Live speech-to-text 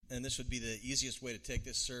and this would be the easiest way to take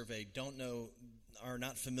this survey, are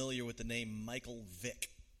not familiar with the name Michael Vick.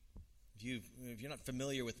 If you're not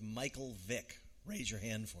familiar with Michael Vick, raise your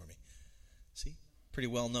hand for me. See? Pretty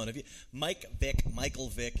well known. Michael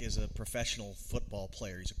Vick is a professional football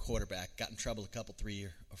player. He's a quarterback. Got in trouble 3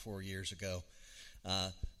 or 4 years ago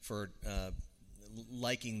for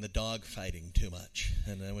liking the dog fighting too much.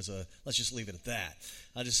 And let's just leave it at that.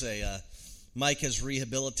 I'll just say Mike has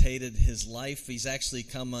rehabilitated his life. He's actually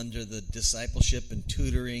come under the discipleship and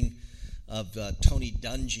tutoring of Tony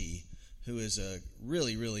Dungy, who is a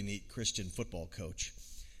really, really neat Christian football coach.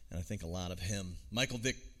 And I think a lot of him. Michael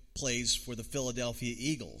Vick plays for the Philadelphia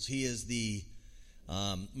Eagles. He is the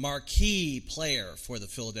marquee player for the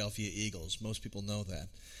Philadelphia Eagles. Most people know that.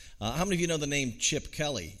 How many of you know the name Chip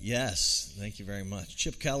Kelly? Yes, thank you very much.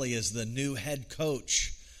 Chip Kelly is the new head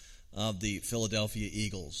coach of the Philadelphia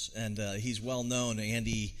Eagles, and he's well known.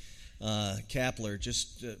 Andy Kapler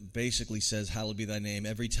just basically says, "Hallowed be thy name,"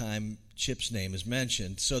 every time Chip's name is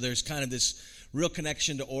mentioned. So there's kind of this real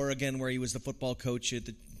connection to Oregon, where he was the football coach at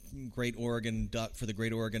the Great Oregon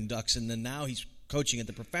Ducks, and then now he's coaching at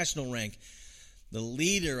the professional rank. The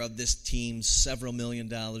leader of this team, several $1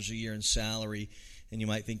 million a year in salary, and you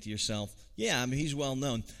might think to yourself, yeah, I mean, he's well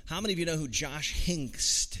known. How many of you know who Josh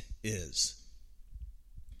Hinkst is?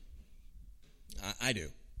 I do.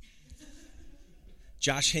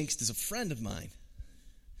 Josh Hinkst is a friend of mine.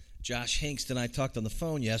 Josh Hinkst and I talked on the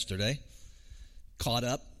phone yesterday, caught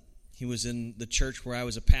up. He was in the church where I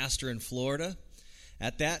was a pastor in Florida.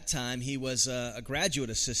 At that time, he was a graduate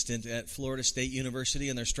assistant at Florida State University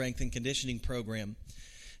in their strength and conditioning program.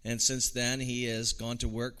 And since then, he has gone to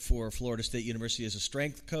work for Florida State University as a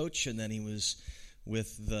strength coach, and then he was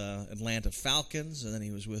with the Atlanta Falcons, and then he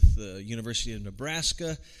was with the University of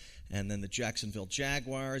Nebraska, and then the Jacksonville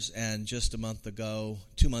Jaguars, and just 2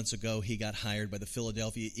 months ago, he got hired by the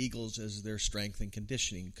Philadelphia Eagles as their strength and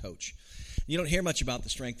conditioning coach. You don't hear much about the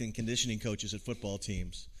strength and conditioning coaches at football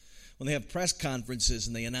teams. When they have press conferences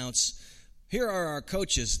and they announce, here are our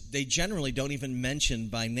coaches, they generally don't even mention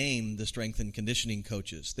by name the strength and conditioning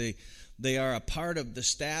coaches. They are a part of the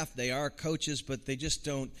staff, they are coaches, but they just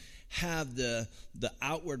don't have the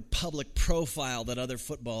outward public profile that other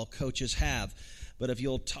football coaches have. But if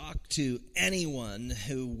you'll talk to anyone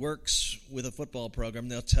who works with a football program,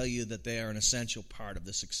 they'll tell you that they are an essential part of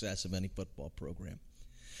the success of any football program.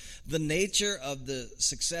 The nature of the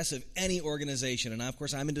success of any organization, and of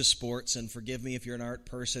course I'm into sports, and forgive me if you're an art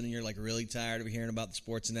person and you're like really tired of hearing about the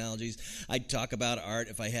sports analogies. I'd talk about art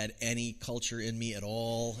if I had any culture in me at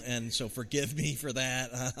all, and so forgive me for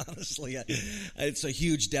that. Honestly, it's a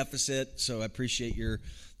huge deficit, so I appreciate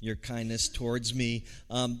your kindness towards me.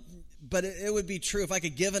 But it would be true if I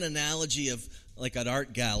could give an analogy of like an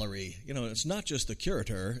art gallery. You know, it's not just the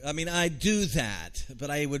curator. I mean, I do that, but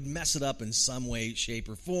I would mess it up in some way, shape,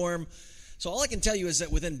 or form. So all I can tell you is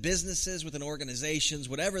that within businesses, within organizations,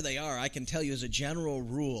 whatever they are, I can tell you as a general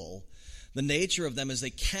rule, the nature of them is they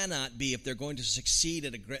cannot be, if they're going to succeed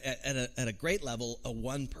at a great level, a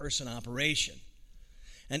one-person operation.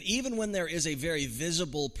 And even when there is a very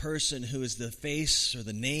visible person who is the face or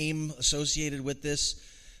the name associated with this,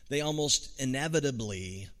 they almost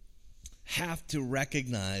inevitably have to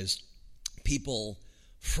recognize people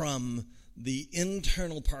from the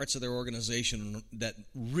internal parts of their organization that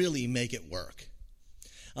really make it work.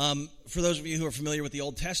 For those of you who are familiar with the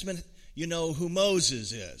Old Testament, you know who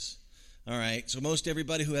Moses is. All right, so most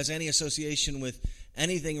everybody who has any association with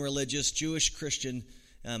anything religious, Jewish, Christian,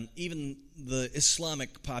 even the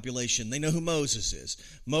Islamic population, they know who Moses is.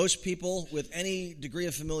 Most people with any degree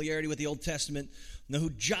of familiarity with the Old Testament know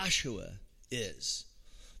who Joshua is.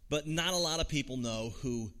 But not a lot of people know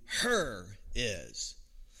who Hur is.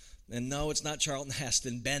 And no, it's not Charlton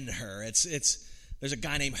Heston, Ben-Hur. There's a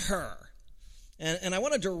guy named Hur. And I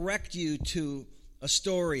want to direct you to a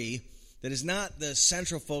story that is not the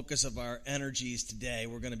central focus of our energies today.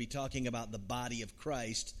 We're going to be talking about the body of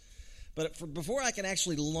Christ. But before I can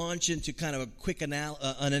actually launch into kind of a quick an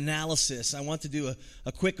analysis, I want to do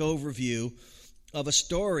a quick overview of a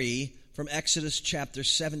story from Exodus chapter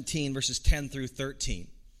 17, verses 10 through 13.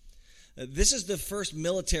 This is the first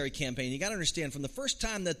military campaign. You got to understand, from the first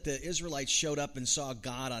time that the Israelites showed up and saw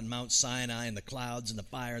God on Mount Sinai and the clouds and the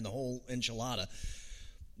fire and the whole enchilada,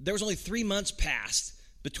 there was only 3 months past.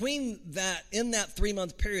 Between that, in that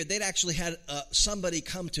 3-month period, they'd actually had somebody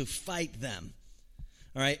come to fight them.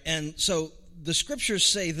 All right, and so the scriptures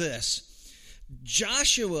say this: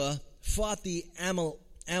 Joshua fought the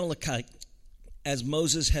Amalekite as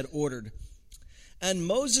Moses had ordered. And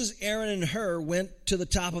Moses, Aaron, and Hur went to the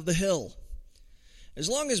top of the hill. As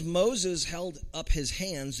long as Moses held up his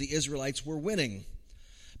hands, the Israelites were winning.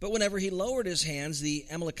 But whenever he lowered his hands, the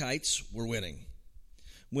Amalekites were winning.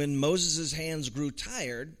 When Moses' hands grew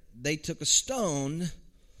tired, they took a stone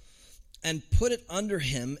and put it under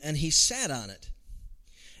him, and he sat on it.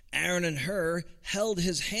 Aaron and Hur held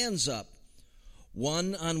his hands up,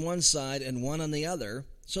 one on one side and one on the other,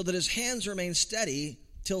 so that his hands remained steady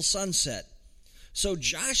till sunset. So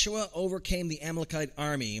Joshua overcame the Amalekite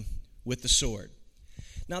army with the sword.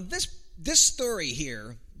 Now this story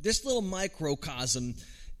here, this little microcosm,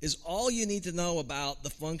 is all you need to know about the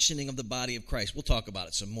functioning of the body of Christ. We'll talk about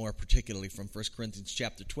it some more, particularly from 1 Corinthians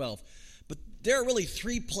chapter 12. But there are really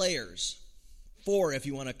three players, four if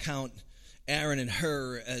you want to count Aaron and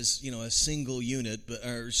Hur as, a single unit,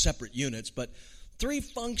 or separate units, but three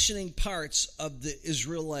functioning parts of the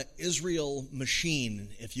Israel machine,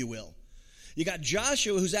 if you will. You got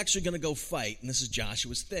Joshua, who's actually going to go fight, and this is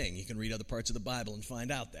Joshua's thing. You can read other parts of the Bible and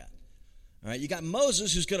find out that. All right, you got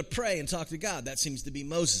Moses, who's going to pray and talk to God. That seems to be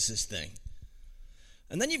Moses' thing.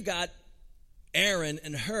 And then you've got Aaron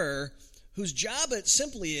and Hur, whose job it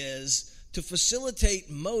simply is to facilitate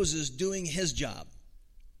Moses doing his job.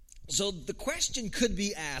 So the question could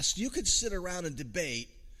be asked, you could sit around and debate,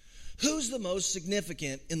 who's the most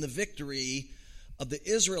significant in the victory of the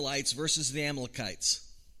Israelites versus the Amalekites?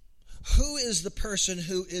 Who is the person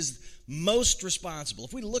who is most responsible?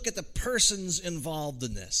 If we look at the persons involved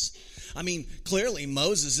in this, clearly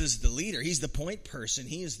Moses is the leader. He's the point person.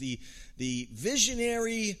 He is the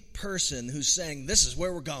visionary person who's saying, this is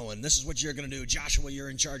where we're going. This is what you're going to do. Joshua, you're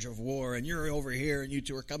in charge of war, and you're over here, and you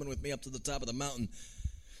two are coming with me up to the top of the mountain.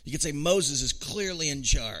 You could say Moses is clearly in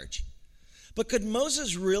charge. But could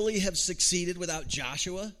Moses really have succeeded without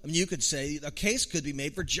Joshua? You could say a case could be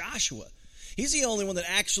made for Joshua. He's the only one that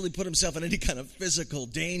actually put himself in any kind of physical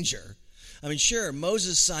danger. Sure,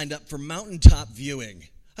 Moses signed up for mountaintop viewing.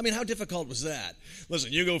 How difficult was that?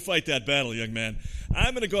 Listen, you go fight that battle, young man.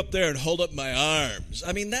 I'm going to go up there and hold up my arms.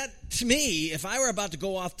 That, to me, if I were about to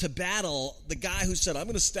go off to battle, the guy who said, I'm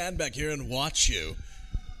going to stand back here and watch you,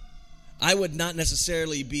 I would not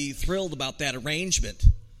necessarily be thrilled about that arrangement.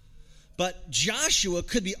 But Joshua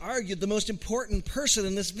could be argued the most important person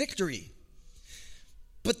in this victory.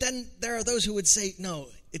 But then there are those who would say, no,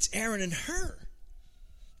 it's Aaron and Hur.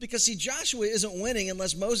 Because, see, Joshua isn't winning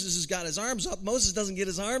unless Moses has got his arms up. Moses doesn't get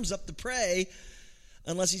his arms up to pray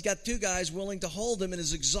unless he's got two guys willing to hold him in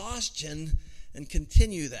his exhaustion and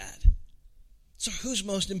continue that. So who's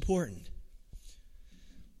most important?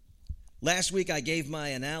 Last week I gave my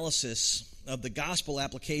analysis of the gospel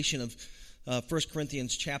application of 1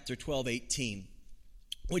 Corinthians chapter 12:18,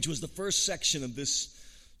 which was the first section of this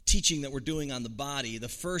teaching that we're doing on the body. The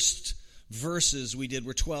first verses we did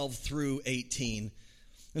were 12 through 18.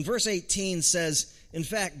 And verse 18 says, in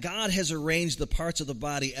fact, God has arranged the parts of the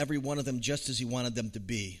body, every one of them, just as he wanted them to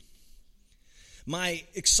be. My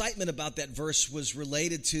excitement about that verse was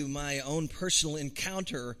related to my own personal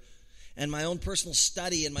encounter and my own personal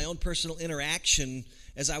study and my own personal interaction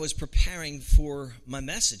as I was preparing for my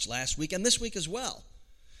message last week and this week as well.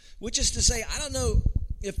 Which is to say, I don't know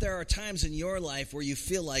if there are times in your life where you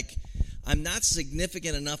feel like I'm not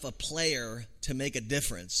significant enough a player to make a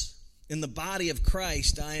difference. In the body of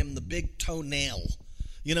Christ, I am the big toenail.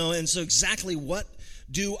 And so exactly what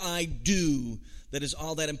do I do that is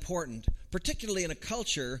all that important, particularly in a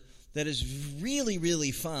culture that is really,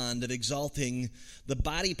 really fond of exalting the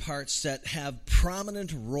body parts that have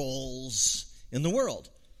prominent roles in the world.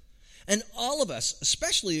 And all of us,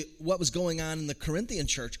 especially what was going on in the Corinthian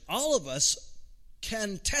church, all of us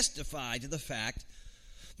can testify to the fact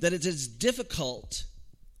that it is difficult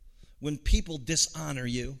when people dishonor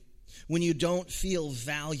you, when you don't feel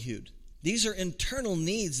valued. These are internal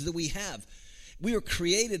needs that we have. We were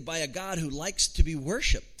created by a God who likes to be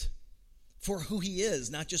worshiped for who he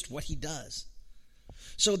is, not just what he does.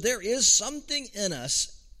 So there is something in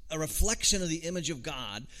us, a reflection of the image of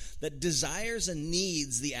God, that desires and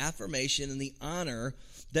needs the affirmation and the honor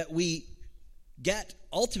that we get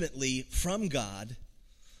ultimately from God,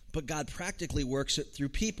 but God practically works it through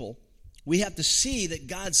people. We have to see that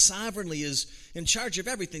God sovereignly is in charge of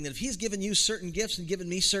everything, that if he's given you certain gifts and given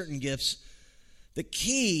me certain gifts, the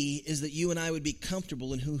key is that you and I would be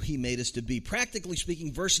comfortable in who he made us to be. Practically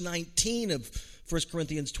speaking, verse 19 of 1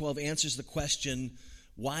 Corinthians 12 answers the question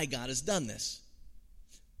why God has done this.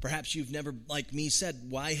 Perhaps you've never, like me, said,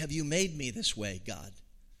 why have you made me this way, God?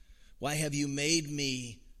 Why have you made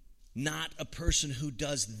me not a person who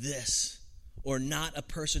does this or not a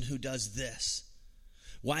person who does this?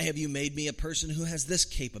 Why have you made me a person who has this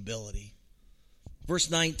capability?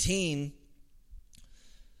 Verse 19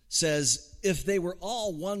 says, if they were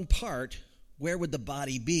all one part, where would the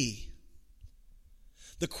body be?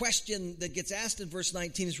 The question that gets asked in verse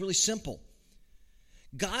 19 is really simple.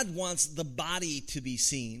 God wants the body to be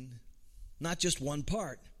seen, not just one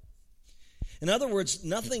part. In other words,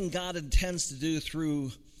 nothing God intends to do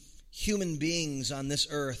through human beings on this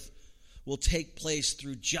earth will take place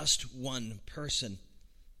through just one person.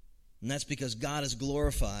 And that's because God is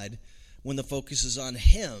glorified when the focus is on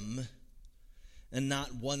him and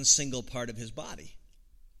not one single part of his body.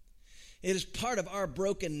 It is part of our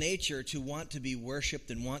broken nature to want to be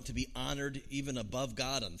worshiped and want to be honored even above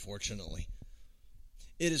God, unfortunately.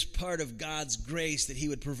 It is part of God's grace that he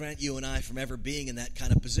would prevent you and I from ever being in that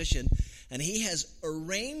kind of position. And he has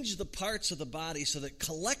arranged the parts of the body so that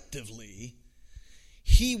collectively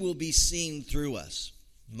he will be seen through us.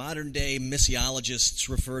 Modern day missiologists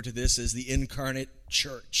refer to this as the incarnate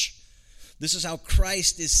church. This is how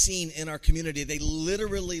Christ is seen in our community. They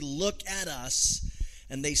literally look at us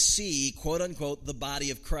and they see, quote unquote, the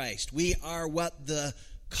body of Christ. We are what the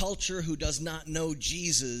culture who does not know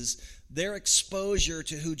Jesus, their exposure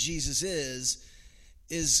to who Jesus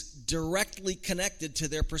is directly connected to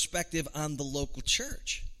their perspective on the local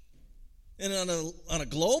church. And on a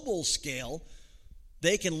global scale,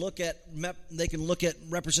 they can look at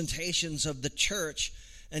representations of the church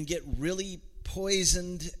and get really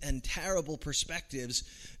poisoned and terrible perspectives,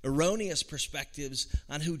 erroneous perspectives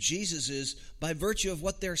on who Jesus is by virtue of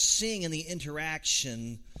what they're seeing in the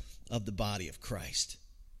interaction of the body of Christ.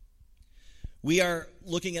 We are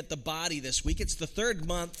looking at the body this week. It's the third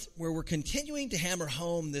month where we're continuing to hammer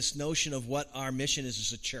home this notion of what our mission is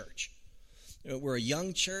as a church. We're a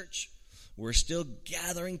young church. We're still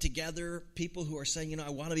gathering together people who are saying,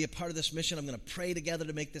 I want to be a part of this mission. I'm going to pray together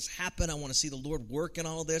to make this happen. I want to see the Lord work in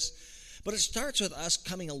all this. But it starts with us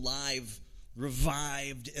coming alive,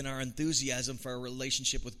 revived in our enthusiasm for our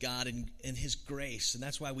relationship with God and his grace. And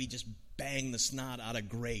that's why we just bang the snot out of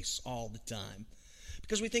grace all the time.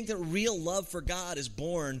 Because we think that real love for God is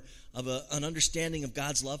born of an understanding of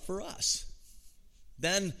God's love for us.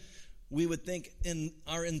 Then we would think in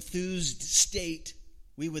our enthused state,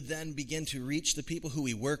 we would then begin to reach the people who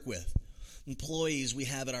we work with, employees we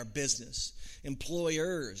have at our business,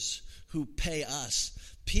 employers who pay us,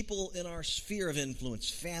 people in our sphere of influence,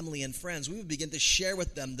 family and friends. We would begin to share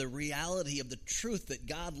with them the reality of the truth that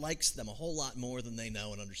God likes them a whole lot more than they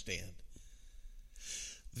know and understand.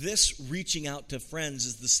 This reaching out to friends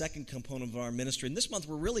is the second component of our ministry. And this month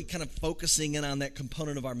we're really kind of focusing in on that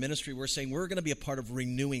component of our ministry. We're saying we're going to be a part of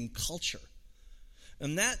renewing culture.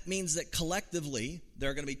 And that means that collectively there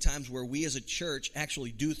are going to be times where we as a church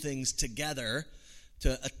actually do things together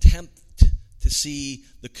to attempt to see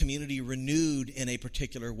the community renewed in a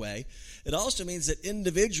particular way. It also means that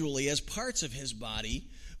individually, as parts of his body,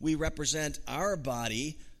 we represent our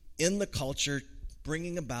body in the culture,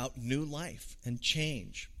 bringing about new life and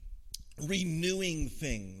change, renewing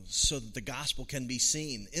things so that the gospel can be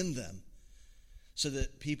seen in them, so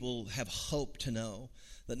that people have hope to know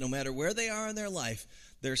that no matter where they are in their life,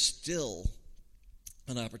 there's still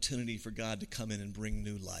an opportunity for God to come in and bring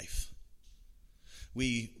new life.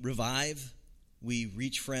 We revive, we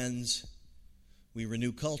reach friends, we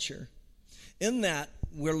renew culture. In that,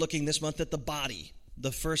 we're looking this month at the body.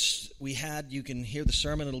 The first we had, you can hear the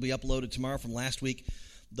sermon, it'll be uploaded tomorrow from last week.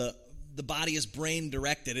 The body is brain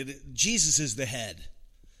directed. Jesus is the head.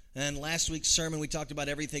 And last week's sermon, we talked about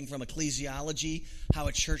everything from ecclesiology, how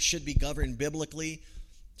a church should be governed biblically,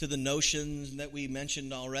 to the notions that we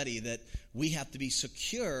mentioned already, that we have to be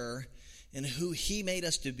secure in who he made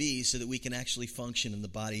us to be so that we can actually function in the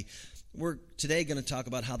body. We're today going to talk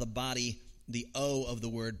about how the body, the O of the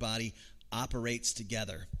word body, operates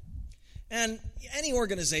together. And any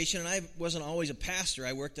organization, and I wasn't always a pastor.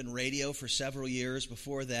 I worked in radio for several years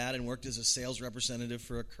before that and worked as a sales representative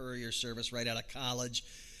for a courier service right out of college.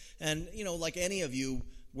 And, like any of you,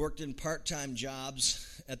 worked in part-time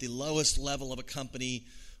jobs at the lowest level of a company,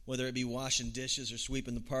 whether it be washing dishes or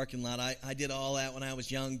sweeping the parking lot. I did all that when I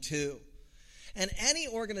was young, too. And any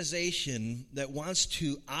organization that wants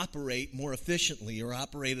to operate more efficiently or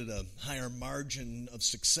operate at a higher margin of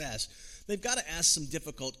success, they've got to ask some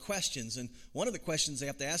difficult questions. And one of the questions they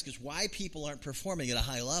have to ask is why people aren't performing at a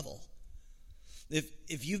high level.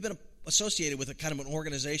 If you've been associated with a kind of an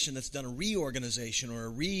organization that's done a reorganization or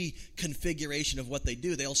a reconfiguration of what they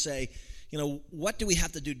do, they'll say, what do we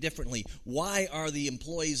have to do differently? Why are the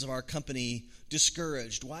employees of our company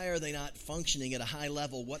discouraged? Why are they not functioning at a high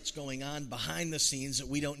level? What's going on behind the scenes that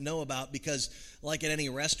we don't know about? Because like at any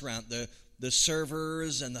restaurant, the the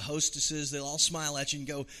servers and the hostesses, they'll all smile at you and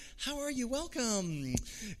go, "How are you? Welcome.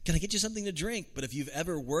 Can I get you something to drink?" But if you've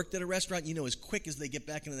ever worked at a restaurant, you know as quick as they get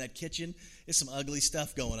back into that kitchen, there's some ugly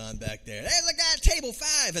stuff going on back there. "Hey, look at table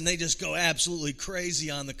 5," and they just go absolutely crazy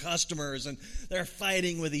on the customers, and they're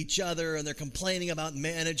fighting with each other, and they're complaining about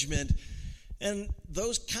management. And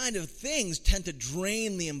those kind of things tend to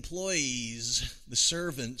drain the employees, the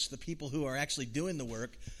servants, the people who are actually doing the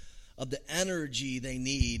work, of the energy they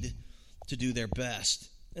need to do their best.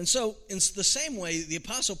 And so, in the same way, the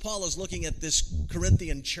Apostle Paul is looking at this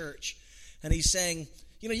Corinthian church, and he's saying,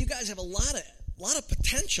 you guys have a lot of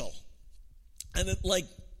potential. And like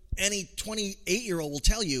any 28-year-old will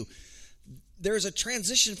tell you, there's a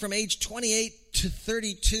transition from age 28 to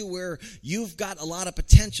 32 where you've got a lot of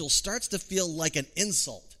potential starts to feel like an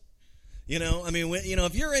insult.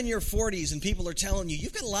 If you're in your 40s and people are telling you,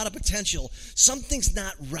 you've got a lot of potential, something's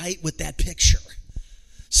not right with that picture.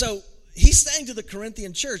 So he's saying to the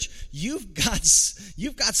Corinthian church, you've got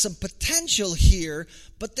some potential here,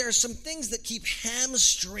 but there are some things that keep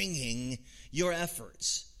hamstringing your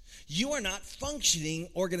efforts. You are not functioning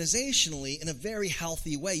organizationally in a very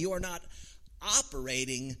healthy way. You are not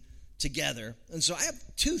operating together. And so I have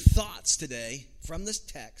 2 thoughts today from this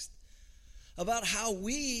text about how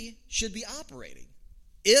we should be operating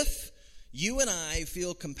if you and I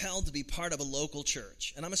feel compelled to be part of a local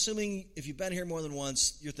church. And I'm assuming if you've been here more than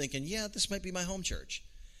once, you're thinking, yeah, this might be my home church.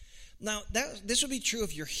 Now, this would be true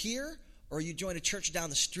if you're here, or you join a church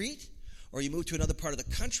down the street, or you move to another part of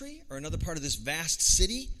the country, or another part of this vast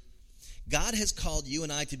city. God has called you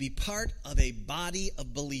and I to be part of a body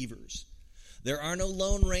of believers. There are no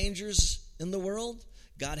lone rangers in the world.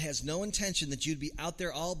 God has no intention that you'd be out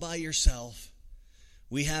there all by yourself.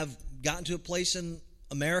 We have gotten to a place in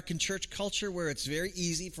American church culture where it's very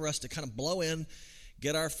easy for us to kind of blow in,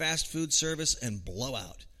 get our fast food service, and blow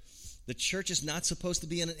out. The church is not supposed to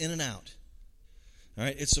be in and out. All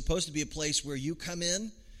right, it's supposed to be a place where you come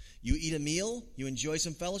in, you eat a meal, you enjoy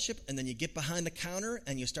some fellowship, and then you get behind the counter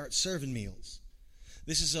and you start serving meals.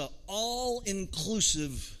 This is an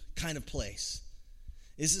all-inclusive kind of place.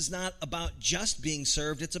 This is not about just being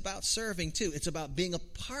served. It's about serving too. It's about being a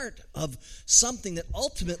part of something that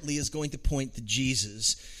ultimately is going to point to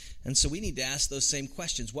Jesus. And so we need to ask those same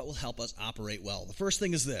questions. What will help us operate well? The first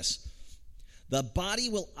thing is this. The body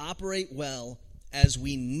will operate well as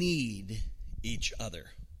we need each other.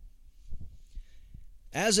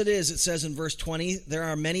 As it is, it says in verse 20, there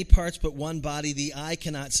are many parts but one body. The eye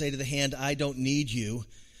cannot say to the hand, I don't need you.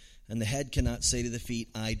 And the head cannot say to the feet,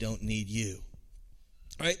 I don't need you.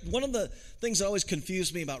 All right, one of the things that always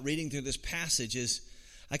confused me about reading through this passage is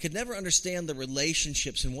I could never understand the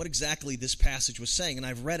relationships and what exactly this passage was saying. And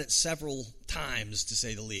I've read it several times, to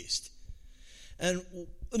say the least. And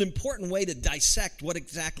an important way to dissect what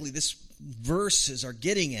exactly this verses are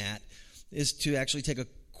getting at is to actually take a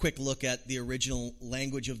quick look at the original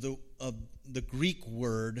language of the Greek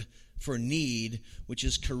word for need, which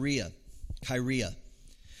is kyria.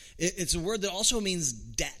 It's a word that also means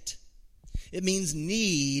debt. It means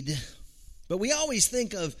need, but we always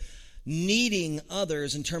think of needing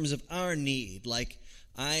others in terms of our need, like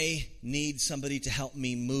I need somebody to help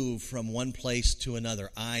me move from one place to another.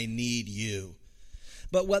 I need you.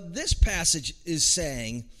 But what this passage is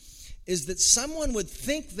saying is that someone would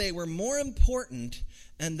think they were more important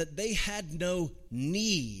and that they had no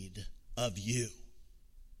need of you.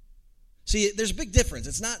 See, there's a big difference.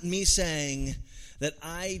 It's not me saying that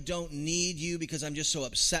I don't need you because I'm just so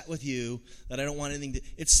upset with you that I don't want anything to...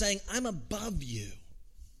 It's saying I'm above you.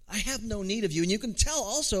 I have no need of you. And you can tell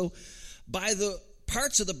also by the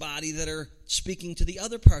parts of the body that are speaking to the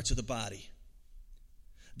other parts of the body.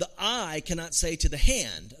 The eye cannot say to the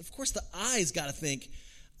hand. Of course, the eye's got to think,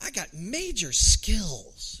 I got major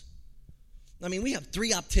skills. I mean, we have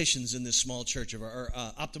 3 opticians in this small church of our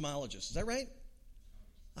ophthalmologists. Is that right?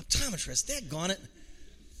 Optometrists. Daggone it.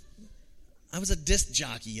 I was a disc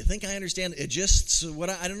jockey. You think I understand agists?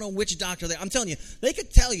 I don't know which doctor they are. I'm telling you, they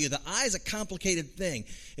could tell you the eye is a complicated thing.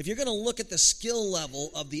 If you're going to look at the skill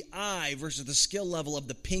level of the eye versus the skill level of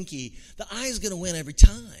the pinky, the eye is going to win every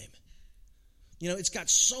time. It's got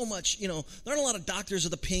so much, there aren't a lot of doctors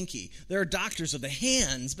of the pinky. There are doctors of the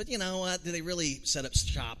hands, but you know what? Do they really set up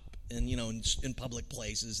shop in public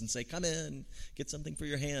places and say, come in, get something for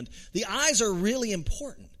your hand? The eyes are really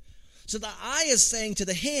important. So the eye is saying to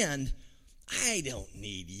the hand, I don't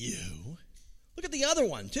need you. Look at the other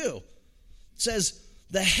one, too. It says,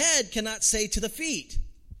 the head cannot say to the feet.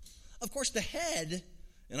 Of course, the head,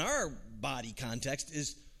 in our body context,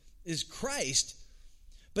 is Christ.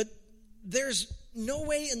 But there's no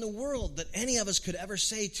way in the world that any of us could ever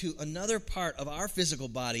say to another part of our physical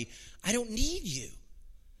body, I don't need you.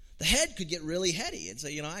 The head could get really heady and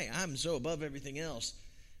say, I'm so above everything else.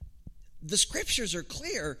 The scriptures are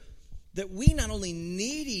clear that we not only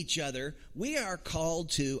need each other, we are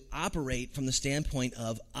called to operate from the standpoint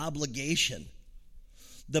of obligation.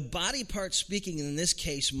 The body part speaking in this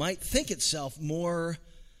case might think itself more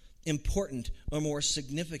important or more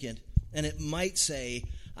significant, and it might say,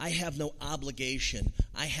 I have no obligation,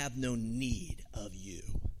 I have no need of you.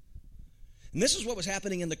 And this is what was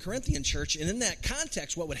happening in the Corinthian church, and in that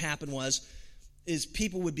context, what would happen is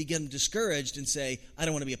people would begin discouraged and say, I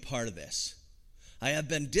don't want to be a part of this. I have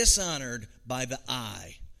been dishonored by the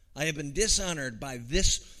I. I have been dishonored by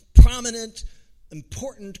this prominent,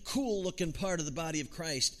 important, cool-looking part of the body of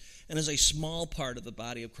Christ. And as a small part of the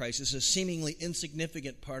body of Christ, as a seemingly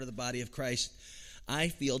insignificant part of the body of Christ, I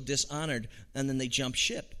feel dishonored. And then they jump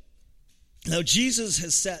ship. Now, Jesus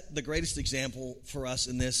has set the greatest example for us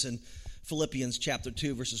in this in Philippians chapter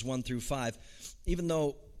 2, verses 1 through 5. Even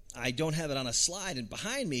though I don't have it on a slide and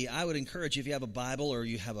behind me, I would encourage you, if you have a Bible or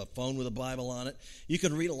you have a phone with a Bible on it, you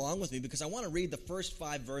can read along with me, because I want to read the first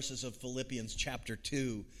 5 verses of Philippians chapter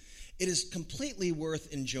 2. It is completely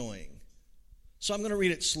worth enjoying. So I'm going to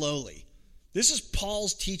read it slowly. This is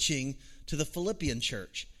Paul's teaching to the Philippian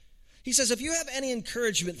church. He says, if you have any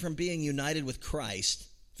encouragement from being united with Christ,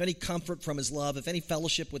 if any comfort from his love, if any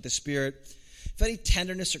fellowship with the Spirit, if any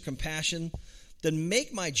tenderness or compassion, then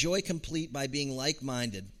make my joy complete by being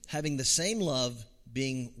like-minded, having the same love,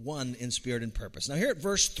 being one in spirit and purpose. Now here at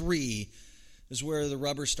verse 3 is where the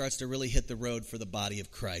rubber starts to really hit the road for the body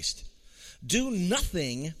of Christ. Do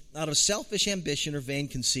nothing out of selfish ambition or vain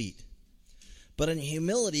conceit, but in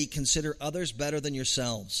humility consider others better than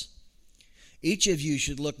yourselves. Each of you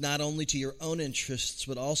should look not only to your own interests,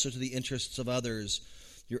 but also to the interests of others.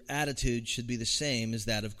 Your attitude should be the same as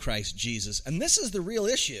that of Christ Jesus. And this is the real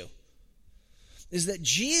issue, is that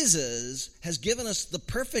Jesus has given us the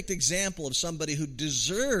perfect example of somebody who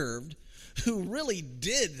deserved, who really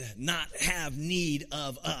did not have need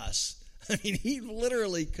of us. I mean, he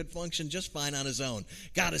literally could function just fine on his own.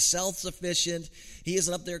 God is self-sufficient. He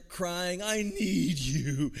isn't up there crying, I need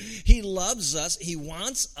you. He loves us. He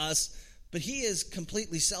wants us. But he is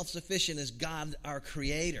completely self-sufficient as God, our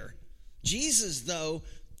Creator. Jesus, though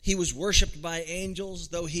he was worshipped by angels,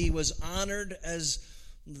 though he was honored as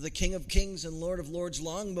the King of Kings and Lord of Lords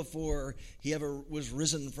long before he ever was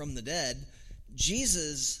risen from the dead,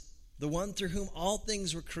 Jesus, the one through whom all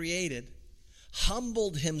things were created,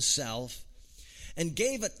 humbled himself and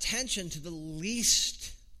gave attention to the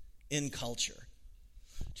least in culture,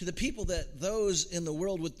 to the people that those in the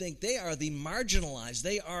world would think they are the marginalized,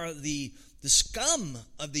 they are the scum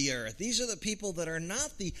of the earth. These are the people that are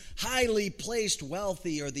not the highly placed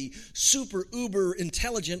wealthy or the super uber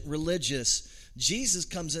intelligent religious. Jesus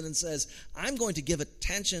comes in and says, I'm going to give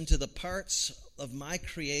attention to the parts of my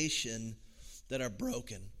creation that are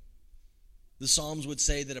broken. The Psalms would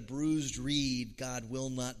say that a bruised reed God will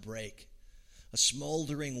not break. A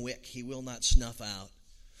smoldering wick he will not snuff out.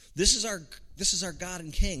 This is our God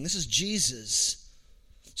and King. This is Jesus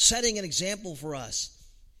setting an example for us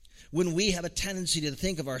when we have a tendency to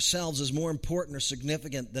think of ourselves as more important or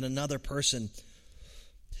significant than another person.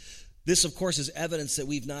 This, of course, is evidence that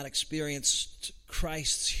we've not experienced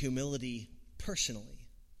Christ's humility personally.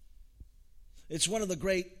 It's one of the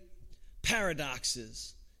great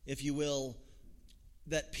paradoxes, if you will,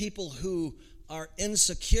 that people who are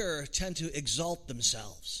insecure tend to exalt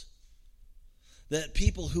themselves. That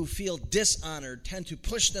people who feel dishonored tend to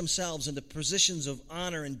push themselves into positions of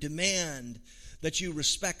honor and demand that you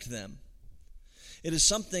respect them. It is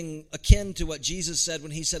something akin to what Jesus said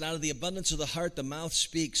when he said, out of the abundance of the heart, the mouth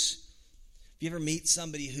speaks. If you ever meet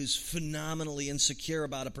somebody who's phenomenally insecure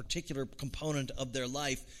about a particular component of their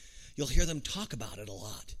life, you'll hear them talk about it a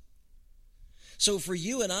lot. So for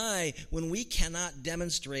you and I, when we cannot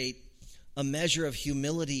demonstrate a measure of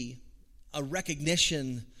humility, a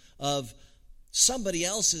recognition of somebody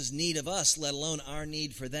else's need of us, let alone our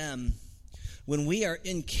need for them, when we are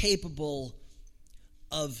incapable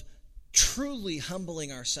of truly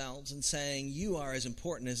humbling ourselves and saying, you are as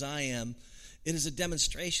important as I am, it is a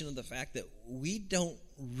demonstration of the fact that we don't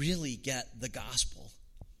really get the gospel,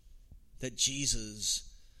 that Jesus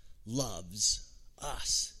loves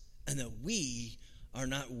us and that we are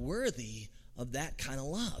not worthy of that kind of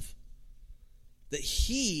love. That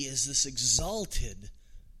he is this exalted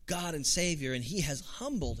God and Savior, and he has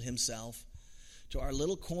humbled himself to our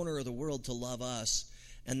little corner of the world to love us.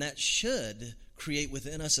 And that should create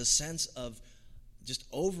within us a sense of just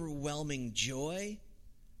overwhelming joy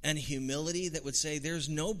and humility that would say, there's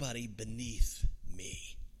nobody beneath me.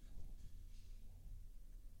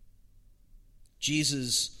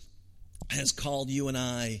 Jesus has called you and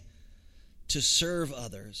I to serve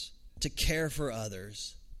others, to care for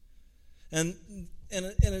others. And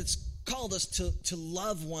it's called us to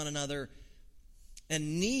love one another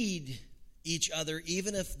and need each other,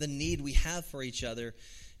 even if the need we have for each other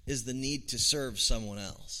is the need to serve someone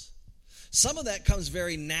else. Some of that comes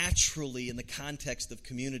very naturally in the context of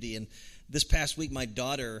community. And this past week, my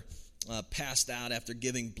daughter passed out after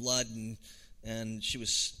giving blood, and she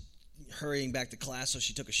was hurrying back to class, so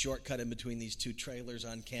she took a shortcut in between these two trailers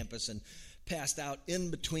on campus and passed out in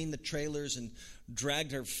between the trailers and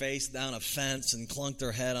dragged her face down a fence and clunked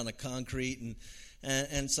her head on the concrete.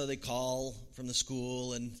 And so they call from the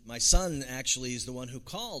school, and my son actually is the one who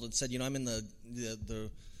called and said, I'm in the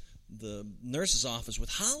nurse's office with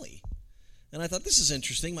Holly. And I thought, this is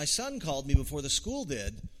interesting. My son called me before the school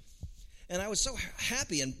did, and I was so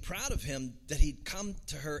happy and proud of him that he'd come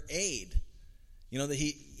to her aid. That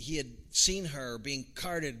he had seen her being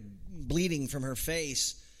carted, bleeding from her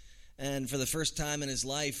face, and for the first time in his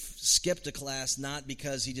life skipped a class, not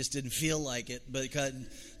because he just didn't feel like it, but because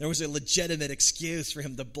there was a legitimate excuse for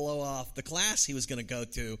him to blow off the class he was going to go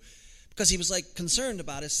to, because he was concerned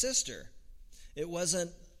about his sister. It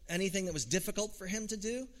wasn't anything that was difficult for him to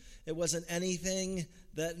do. It wasn't anything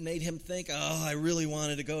that made him think, I really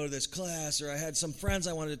wanted to go to this class, or I had some friends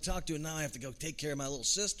I wanted to talk to, and now I have to go take care of my little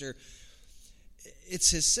sister. It's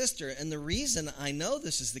his sister. And the reason I know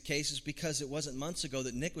this is the case is because it wasn't months ago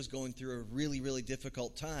that Nick was going through a really, really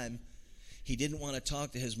difficult time. He didn't want to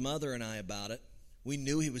talk to his mother and I about it. We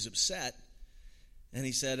knew he was upset. And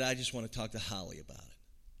he said, I just want to talk to Holly about it.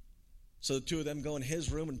 So the two of them go in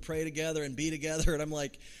his room and pray together and be together. And I'm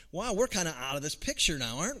like, wow, we're kind of out of this picture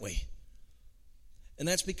now, aren't we? And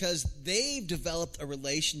that's because they've developed a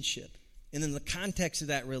relationship. And in the context of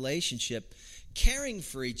that relationship, caring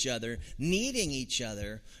for each other, needing each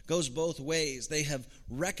other, goes both ways. They have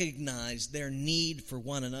recognized their need for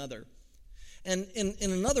one another. And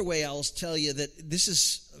in another way, I'll tell you that this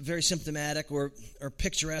is very symptomatic or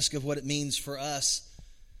picturesque of what it means for us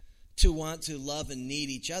to want to love and need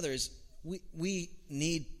each other. Is we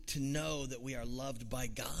need to know that we are loved by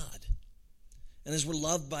God. And as we're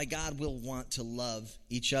loved by God, we'll want to love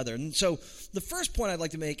each other. And so the first point I'd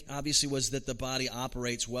like to make, obviously, was that the body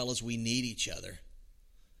operates well as we need each other.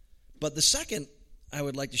 But the second I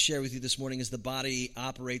would like to share with you this morning is the body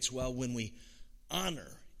operates well when we honor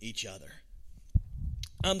each other.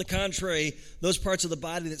 On the contrary, those parts of the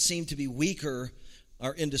body that seem to be weaker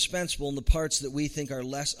are indispensable, and the parts that we think are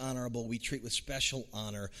less honorable we treat with special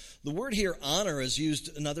honor. The word here, honor, is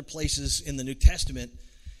used in other places in the New Testament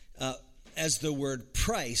as the word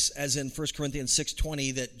price, as in 1 Corinthians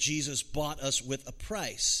 6:20, that Jesus bought us with a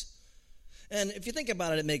price. And if you think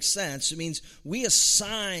about it, it makes sense. It means we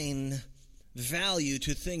assign value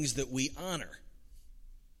to things that we honor.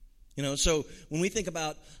 So when we think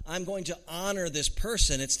about, I'm going to honor this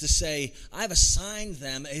person, it's to say, I've assigned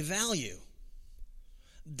them a value.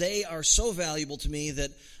 They are so valuable to me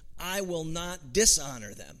that I will not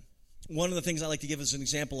dishonor them. One of the things I like to give as an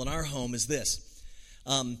example in our home is this.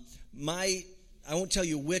 I won't tell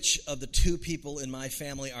you which of the two people in my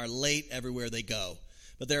family are late everywhere they go,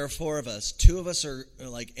 but there are four of us. Two of us are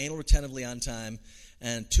anal retentively on time,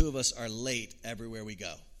 and two of us are late everywhere we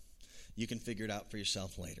go. You can figure it out for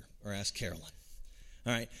yourself later, or ask Carolyn.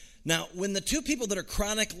 All right. Now, when the two people that are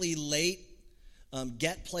chronically late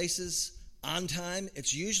get places on time,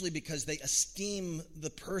 it's usually because they esteem the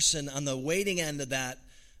person on the waiting end of that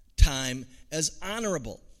time as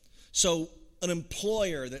honorable. So an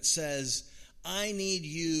employer that says, I need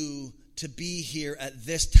you to be here at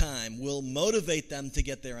this time will motivate them to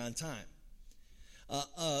get there on time.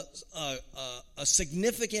 A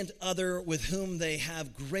significant other with whom they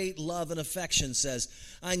have great love and affection says,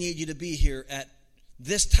 I need you to be here at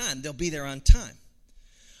this time. They'll be there on time.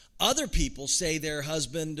 Other people say their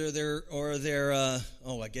husband or their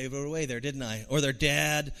I gave it away there, didn't I? Or their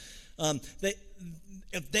dad.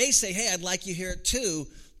 If they say, hey, I'd like you here at 2,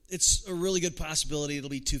 it's a really good possibility it'll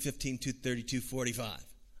be 2:15, 2:30, 2:45.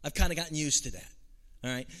 I've kind of gotten used to that.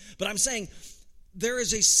 All right? But I'm saying there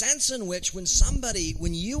is a sense in which when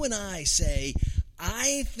you and I say,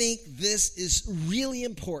 I think this is really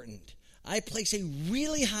important, I place a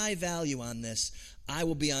really high value on this, I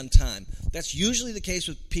will be on time. That's usually the case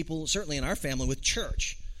with people, certainly in our family, with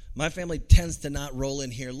church. My family tends to not roll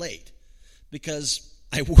in here late because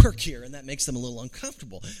I work here, and that makes them a little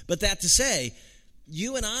uncomfortable. But that to say,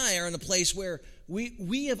 you and I are in a place where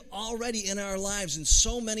We have already in our lives in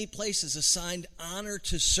so many places assigned honor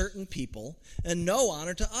to certain people and no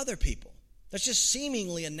honor to other people. That's just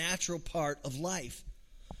seemingly a natural part of life.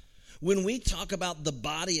 When we talk about the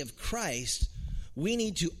body of Christ, we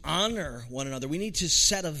need to honor one another. We need to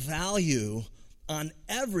set a value on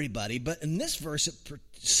everybody. But in this verse, it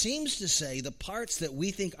seems to say the parts that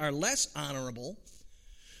we think are less honorable,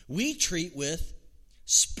 we treat with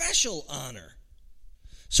special honor.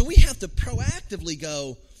 So we have to proactively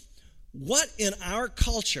go, what in our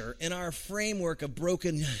culture, in our framework of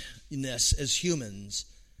brokenness as humans,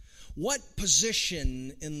 what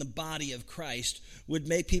position in the body of Christ would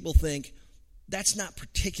make people think that's not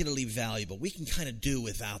particularly valuable? We can kind of do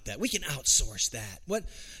without that. We can outsource that.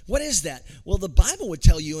 What is that? Well, the Bible would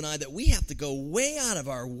tell you and I that we have to go way out of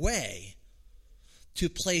our way to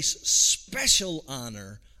place special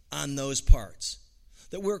honor on those parts.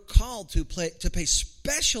 That we're called to pay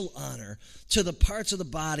special honor to the parts of the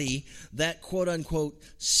body that, quote unquote,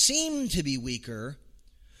 seem to be weaker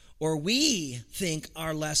or we think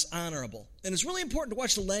are less honorable. And it's really important to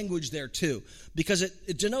watch the language there too, because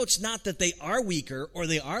it denotes not that they are weaker or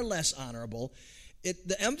they are less honorable.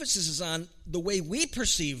 The emphasis is on the way we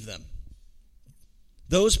perceive them.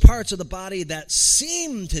 Those parts of the body that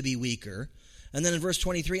seem to be weaker. And then in verse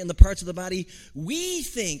 23, and the parts of the body we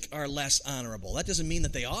think are less honorable. That doesn't mean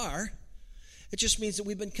that they are. It just means that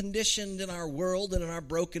we've been conditioned in our world and in our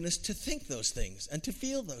brokenness to think those things and to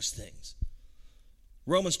feel those things.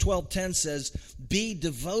 Romans 12:10 says, be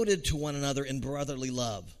devoted to one another in brotherly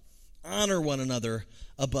love. Honor one another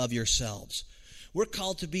above yourselves. We're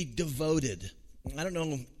called to be devoted. I don't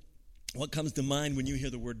know what comes to mind when you hear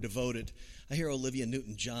the word devoted. I hear Olivia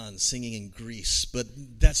Newton-John singing in Grease, but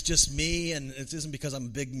that's just me, and it isn't because I'm a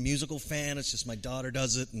big musical fan. It's just my daughter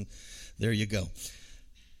does it, and there you go.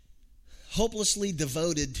 Hopelessly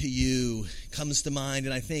devoted to you comes to mind,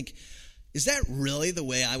 and I think, is that really the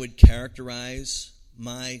way I would characterize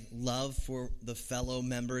my love for the fellow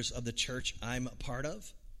members of the church I'm a part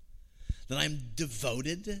of? That I'm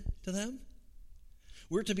devoted to them?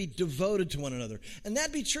 We're to be devoted to one another. And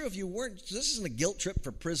that'd be true if you weren't. This isn't a guilt trip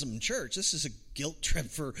for Prism Church. This is a guilt trip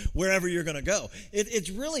for wherever you're going to go. It's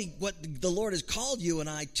really what the Lord has called you and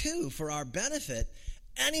I to for our benefit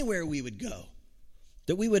anywhere we would go.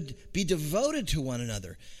 That we would be devoted to one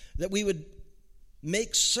another. That we would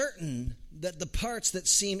make certain that the parts that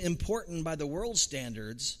seem important by the world's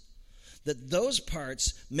standards, that those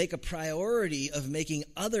parts make a priority of making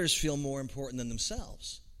others feel more important than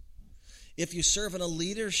themselves. If you serve in a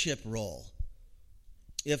leadership role,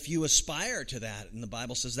 if you aspire to that, and the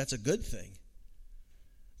Bible says that's a good thing,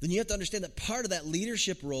 then you have to understand that part of that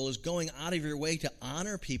leadership role is going out of your way to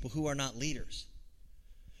honor people who are not leaders.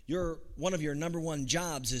 One of your number one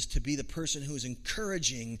jobs is to be the person who is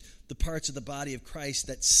encouraging the parts of the body of Christ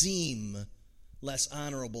that seem less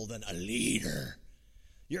honorable than a leader.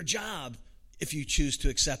 Your job, if you choose to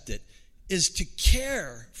accept it, is to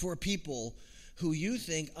care for people who you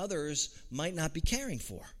think others might not be caring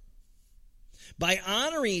for. By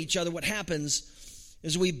honoring each other, what happens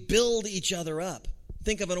is we build each other up.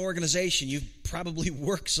 Think of an organization. You've probably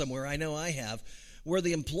worked somewhere, I know I have, where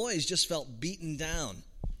the employees just felt beaten down.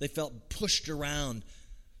 They felt pushed around.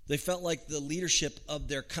 They felt like the leadership of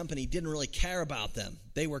their company didn't really care about them.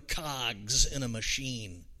 They were cogs in a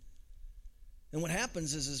machine. And what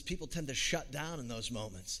happens is people tend to shut down in those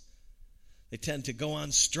moments. They tend to go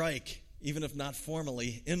on strike, even if not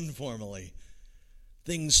formally, informally.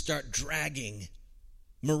 Things start dragging.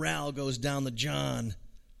 Morale goes down the John.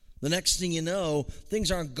 The next thing you know,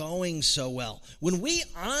 things aren't going so well. When we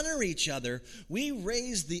honor each other, we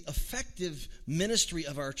raise the effective ministry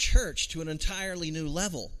of our church to an entirely new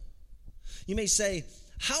level. You may say,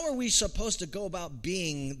 how are we supposed to go about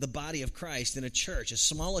being the body of Christ in a church? As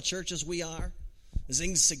small a church as we are? As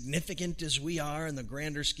insignificant as we are in the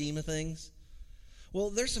grander scheme of things?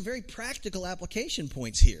 Well, there's some very practical application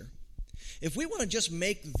points here. If we want to just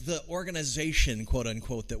make the organization, quote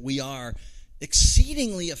unquote, that we are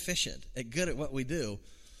exceedingly efficient and good at what we do,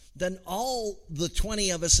 then all the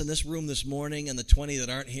 20 of us in this room this morning and the 20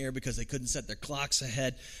 that aren't here because they couldn't set their clocks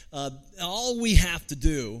ahead, all we have to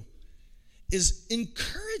do is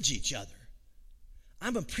encourage each other.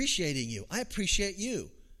 I'm appreciating you. I appreciate you.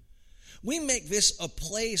 We make this a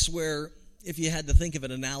place where, if you had to think of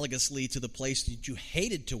it analogously to the place that you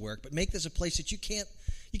hated to work, but make this a place that you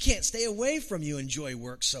can't stay away from. You enjoy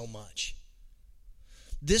work so much.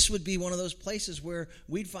 This would be one of those places where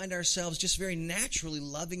we'd find ourselves just very naturally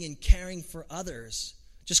loving and caring for others,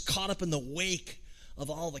 just caught up in the wake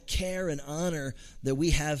of all the care and honor that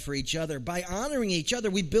we have for each other. By honoring each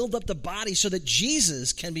other, we build up the body so that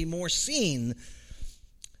Jesus can be more seen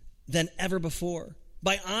than ever before.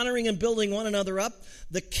 By honoring and building one another up,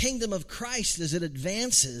 the kingdom of Christ, as it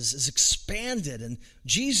advances, is expanded, and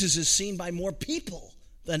Jesus is seen by more people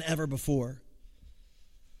than ever before.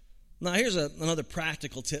 Now, here's another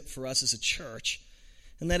practical tip for us as a church,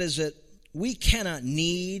 and that is that we cannot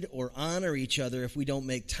need or honor each other if we don't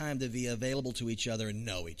make time to be available to each other and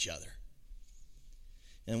know each other.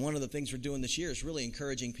 And one of the things we're doing this year is really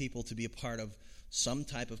encouraging people to be a part of some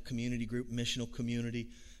type of community group, missional community,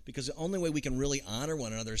 because the only way we can really honor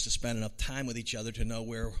one another is to spend enough time with each other to know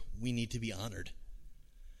where we need to be honored.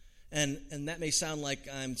 And that may sound like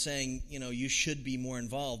I'm saying, you should be more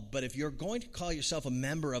involved, but if you're going to call yourself a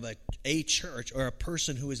member of a church or a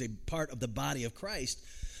person who is a part of the body of Christ,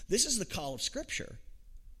 this is the call of Scripture,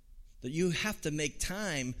 that you have to make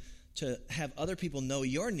time to have other people know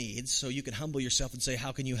your needs so you can humble yourself and say,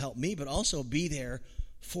 how can you help me, but also be there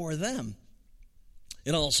for them.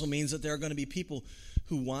 It also means that there are going to be people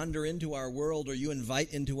who wander into our world or you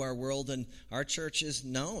invite into our world, and our church is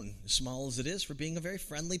known, as small as it is, for being a very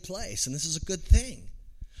friendly place, and this is a good thing.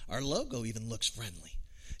 Our logo even looks friendly.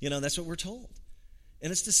 That's what we're told.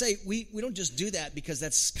 And it's to say we don't just do that because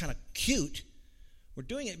that's kind of cute. We're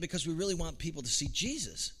doing it because we really want people to see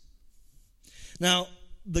Jesus. Now,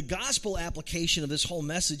 the gospel application of this whole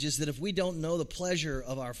message is that if we don't know the pleasure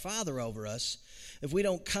of our Father over us, if we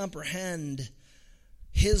don't comprehend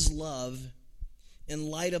His love in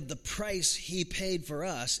light of the price He paid for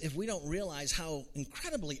us, if we don't realize how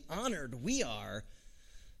incredibly honored we are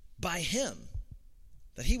by Him,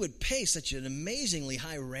 that He would pay such an amazingly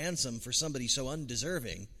high ransom for somebody so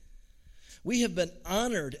undeserving, we have been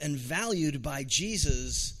honored and valued by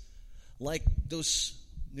Jesus like those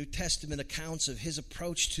New Testament accounts of His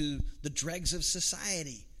approach to the dregs of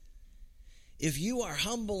society. If you are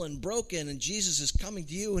humble and broken and Jesus is coming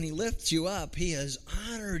to you and He lifts you up, He has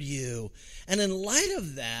honored you. And in light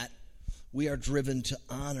of that, we are driven to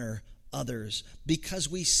honor others because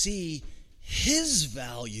we see His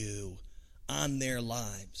value on their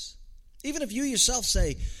lives. Even if you yourself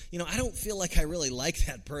say, I don't feel like I really like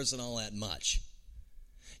that person all that much.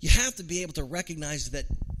 You have to be able to recognize that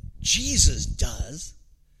Jesus does.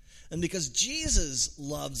 And because Jesus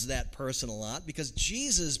loves that person a lot, because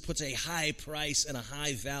Jesus puts a high price and a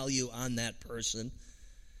high value on that person,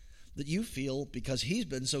 that you feel, because He's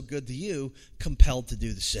been so good to you, compelled to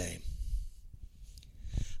do the same.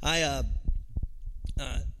 I'm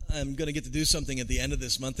going to get to do something at the end of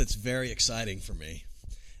this month that's very exciting for me.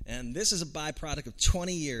 And this is a byproduct of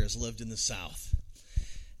 20 years lived in the South.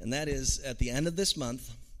 And that is, at the end of this month,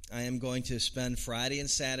 I am going to spend Friday and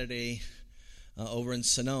Saturday over in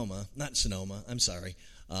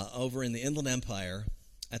over in the Inland Empire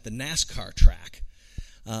at the NASCAR track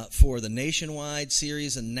for the Nationwide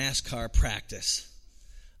Series and NASCAR practice.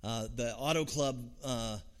 The Auto Club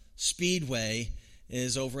Speedway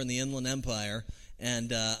is over in the Inland Empire,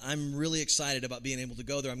 and I'm really excited about being able to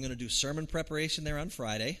go there. I'm going to do sermon preparation there on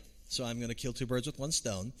Friday, so I'm going to kill two birds with one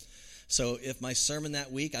stone. So if my sermon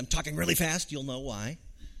that week, I'm talking really fast, you'll know why.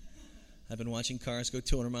 I've been watching cars go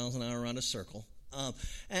 200 miles an hour around a circle.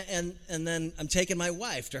 And then I'm taking my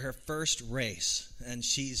wife to her first race, and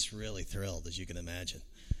she's really thrilled, as you can imagine,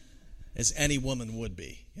 as any woman would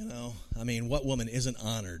be, I mean, what woman isn't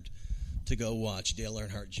honored to go watch Dale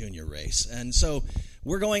Earnhardt Jr. race? And so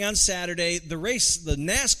we're going on Saturday. The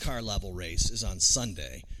NASCAR level race is on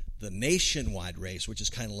Sunday. The nationwide race, which is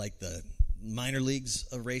kind of like the minor leagues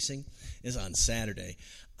of racing, is on Saturday.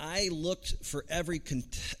 I looked for every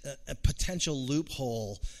potential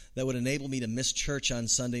loophole that would enable me to miss church on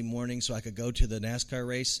Sunday morning so I could go to the NASCAR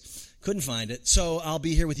race. Couldn't find it. So I'll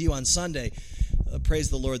be here with you on Sunday. Praise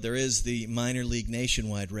the Lord, there is the minor league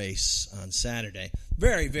nationwide race on Saturday.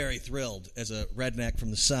 Very, very thrilled as a redneck from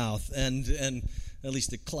the South, and at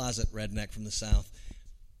least a closet redneck from the South.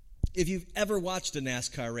 If you've ever watched a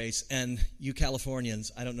NASCAR race, and you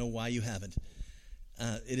Californians, I don't know why you haven't,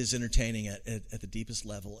 it is entertaining at the deepest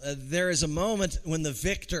level. There is a moment when the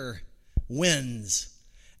victor wins,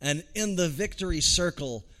 and in the victory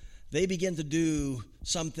circle, they begin to do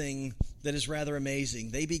something that is rather amazing.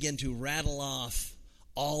 They begin to rattle off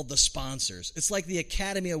all the sponsors. It's like the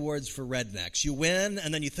Academy Awards for rednecks. You win,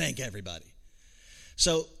 and then you thank everybody.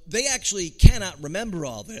 So they actually cannot remember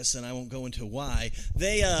all this, and I won't go into why.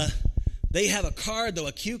 They have a card, though,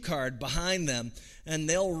 a cue card behind them, and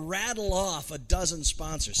they'll rattle off a dozen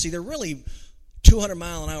sponsors. See, they're really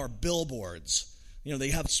 200-mile-an-hour billboards. They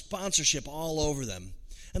have sponsorship all over them.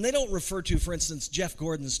 And they don't refer to, for instance, Jeff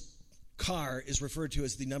Gordon's car is referred to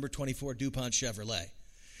as the number 24 DuPont Chevrolet.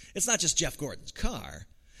 It's not just Jeff Gordon's car.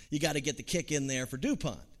 You got to get the kick in there for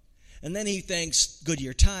DuPont. And then he thanks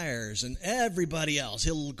Goodyear Tires and everybody else.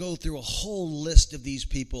 He'll go through a whole list of these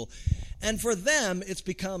people. And for them, it's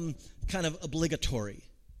become kind of obligatory.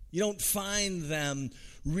 You don't find them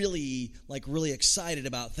really excited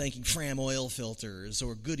about thanking Fram oil filters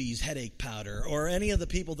or Goody's headache powder or any of the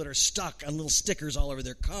people that are stuck on little stickers all over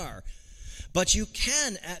their car. But you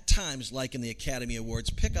can, at times, like in the Academy Awards,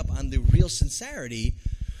 pick up on the real sincerity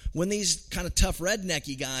when these kind of tough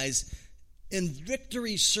rednecky guys in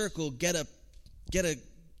Victory Circle get a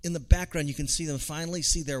in the background, you can see them finally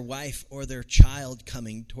see their wife or their child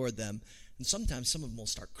coming toward them. And sometimes some of them will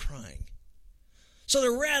start crying. So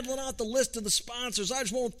they're rattling off the list of the sponsors. I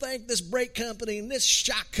just want to thank this brake company and this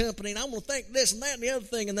shock company, and I want to thank this and that and the other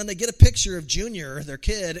thing. And then they get a picture of Junior, their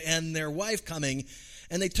kid, and their wife coming,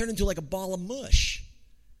 and they turn into like a ball of mush.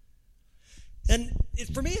 And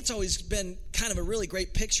for me, it's always been kind of a really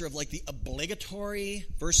great picture of like the obligatory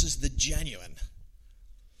versus the genuine.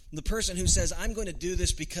 The person who says, I'm going to do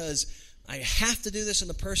this because I have to do this, and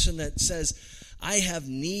the person that says, I have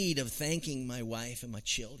need of thanking my wife and my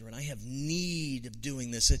children. I have need of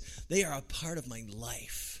doing this. They are a part of my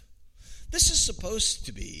life. This is supposed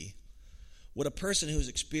to be what a person who's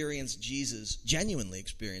experienced Jesus, genuinely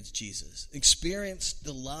experienced Jesus, experienced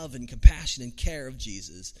the love and compassion and care of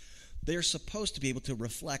Jesus, they're supposed to be able to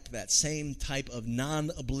reflect that same type of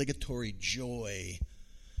non-obligatory joy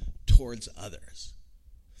towards others.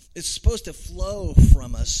 It's supposed to flow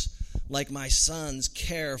from us like my son's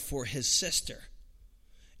care for his sister.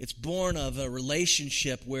 It's born of a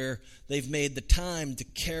relationship where they've made the time to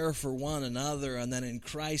care for one another, and then in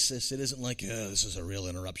crisis, it isn't like, this is a real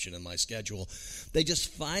interruption in my schedule. They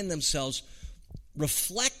just find themselves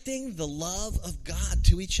reflecting the love of God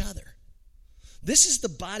to each other. This is the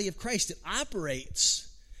body of Christ. It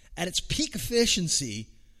operates at its peak efficiency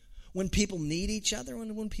when people need each other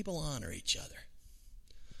and when people honor each other.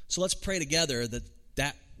 So let's pray together that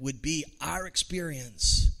that would be our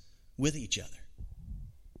experience with each other.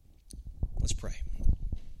 Let's pray.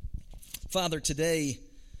 Father, today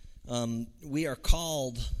we are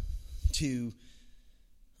called to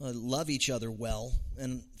love each other well.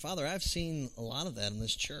 And Father, I've seen a lot of that in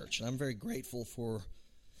this church. And I'm very grateful for,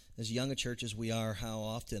 as young a church as we are, how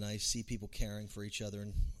often I see people caring for each other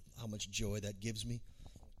and how much joy that gives me.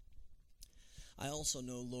 I also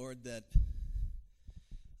know, Lord, that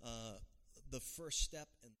the first step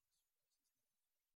in